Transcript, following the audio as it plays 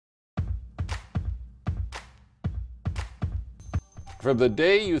From the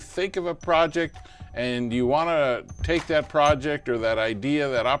day you think of a project and you want to take that project or that idea,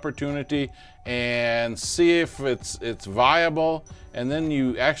 that opportunity, and see if it's viable, and then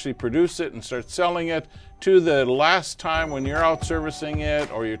you actually produce it and start selling it, to the last time when you're out servicing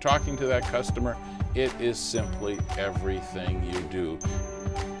it or you're talking to that customer, it is simply everything you do.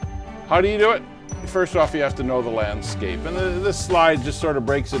 How do you do it? First off, you have to know the landscape. And this slide just sort of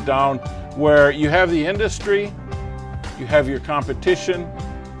breaks it down where you have the industry, you have your competition,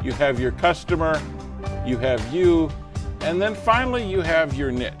 you have your customer, you have you, and then finally you have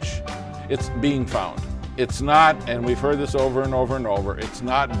your niche. It's being found. It's not, and we've heard this over and over and over, it's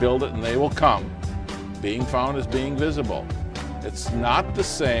not build it and they will come. Being found is being visible. It's not the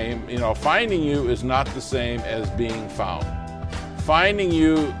same, finding you is not the same as being found. Finding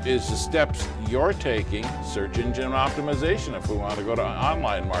you is the steps you're taking, search engine optimization if we want to go to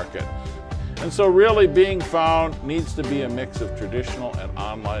online market. And so really being found needs to be a mix of traditional and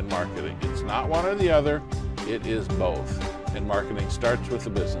online marketing. It's not one or the other, it is both. And marketing starts with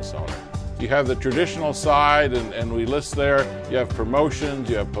the business owner. You have the traditional side, and we list there, you have promotions,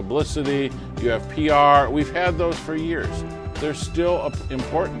 you have publicity, you have PR. We've had those for years. They're still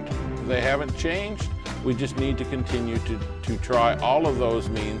important. They haven't changed. We just need to continue to try all of those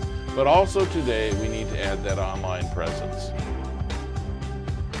means, but also today we need to add that online presence.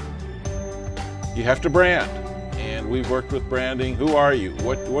 You have to brand, and we've worked with branding. Who are you?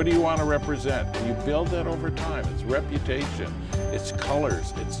 What do you want to represent? And you build that over time. It's reputation, it's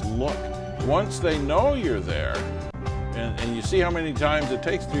colors, it's look. Once they know you're there, and you see how many times it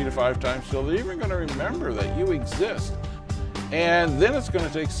takes, 3 to 5 times, so they're even going to remember that you exist. And then it's going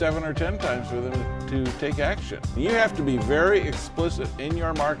to take 7 or 10 times for them to take action. You have to be very explicit in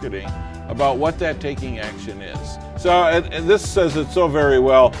your marketing about what that taking action is. So, and this says it so very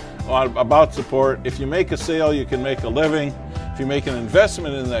well about support. If you make a sale, you can make a living. If you make an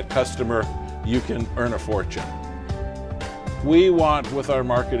investment in that customer, you can earn a fortune. We want, with our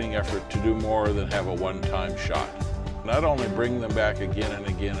marketing effort, to do more than have a one-time shot. Not only bring them back again and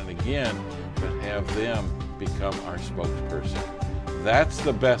again and again, but have them become our spokesperson. That's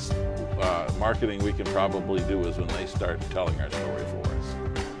the best marketing we can probably do, is when they start telling our story for us.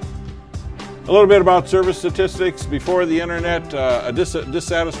 A little bit about service statistics. Before the internet, a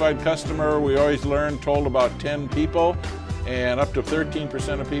dissatisfied customer, we always learned, told about 10 people, and up to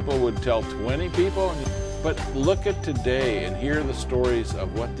 13% of people would tell 20 people. But look at today and hear the stories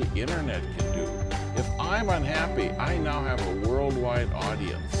of what the internet can do. If I'm unhappy, I now have a worldwide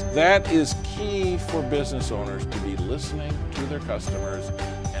audience. That is key for business owners, to be listening to their customers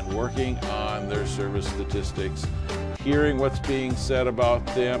and working on their service statistics, hearing what's being said about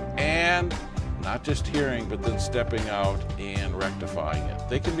them, and not just hearing, but then stepping out and rectifying it.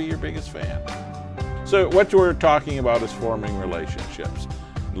 They can be your biggest fan. So what we're talking about is forming relationships.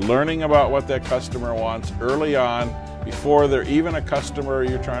 Learning about what that customer wants early on, before they're even a customer,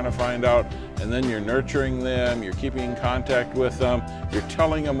 you're trying to find out, and then you're nurturing them, you're keeping in contact with them, you're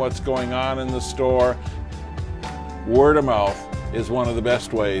telling them what's going on in the store. Word of mouth is one of the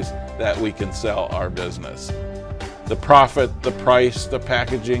best ways that we can sell our business. The profit, the price, the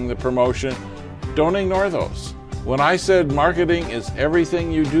packaging, the promotion, don't ignore those. When I said marketing is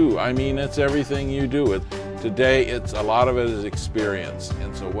everything you do, I mean it's everything you do. Today, a lot of it is experience.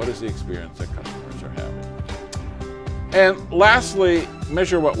 And so what is the experience that customers are having? And lastly,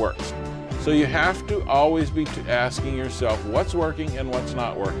 measure what works. So you have to always be asking yourself what's working and what's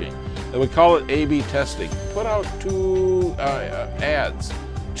not working. And we call it A/B testing. Put out 2 ads,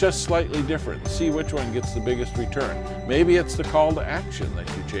 just slightly different. See which one gets the biggest return. Maybe it's the call to action that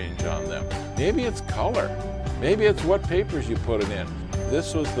you change on them. Maybe it's color. Maybe it's what papers you put it in.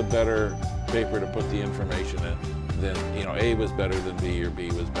 This was the better paper to put the information in, then A was better than B, or B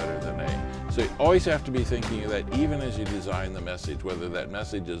was better than A. So you always have to be thinking of that, even as you design the message, whether that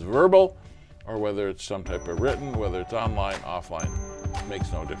message is verbal or whether it's some type of written, whether it's online, offline, makes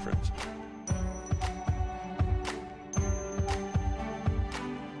no difference.